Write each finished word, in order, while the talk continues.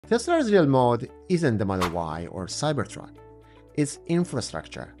Tesla's real mode isn't the Model Y or Cybertruck. It's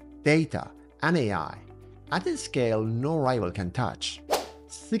infrastructure, data, and AI at a scale no rival can touch.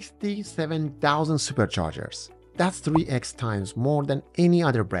 67,000 superchargers. That's 3x times more than any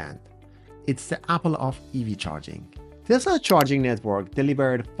other brand. It's the Apple of EV charging. Tesla's charging network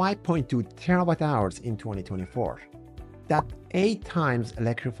delivered 5.2 terawatt-hours in 2024. That's 8 times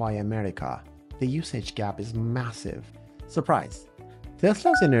Electrify America. The usage gap is massive. Surprise!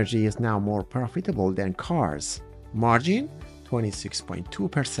 Tesla's energy is now more profitable than cars. Margin?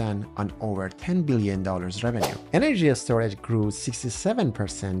 26.2% on over $10 billion revenue. Energy storage grew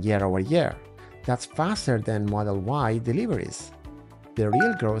 67% year over year. That's faster than Model Y deliveries. The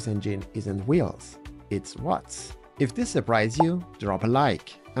real growth engine isn't wheels, it's watts. If this surprised you, drop a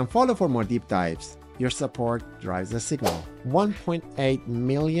like and follow for more deep dives. Your support drives the signal. 1.8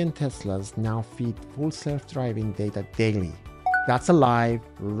 million Teslas now feed full self-driving data daily. That's a live,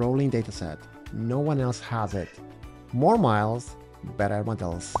 rolling dataset. No one else has it. More miles, better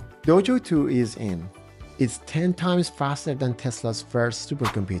models. Dojo 2 is in. It's 10 times faster than Tesla's first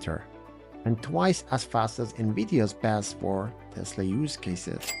supercomputer, and twice as fast as NVIDIA's best for Tesla use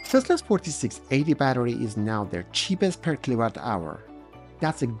cases. Tesla's 4680 battery is now their cheapest per kilowatt hour.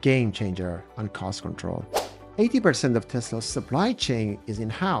 That's a game changer on cost control. 80% of Tesla's supply chain is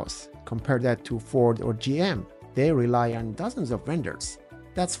in-house. Compare that to Ford or GM. They rely on dozens of vendors.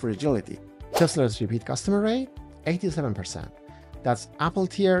 That's fragility. Tesla's repeat customer rate? 87%. That's Apple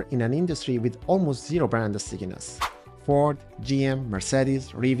tier in an industry with almost zero brand stickiness. Ford, GM,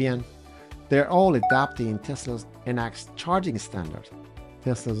 Mercedes, Rivian, they're all adapting Tesla's NACS charging standard.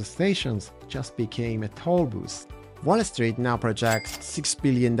 Tesla's stations just became a toll booth. Wall Street now projects $6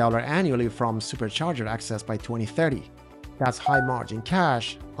 billion annually from Supercharger access by 2030. That's high margin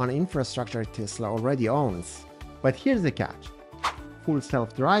cash on infrastructure Tesla already owns. But here's the catch. Full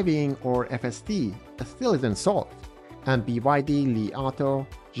self-driving or FSD still isn't solved. And BYD, Li Auto,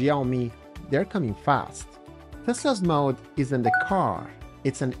 Xiaomi, they're coming fast. Tesla's mode isn't a car,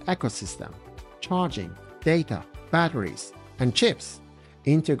 it's an ecosystem. Charging, data, batteries, and chips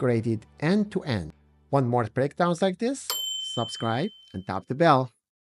integrated end to end. Want more breakdowns like this? Subscribe and tap the bell.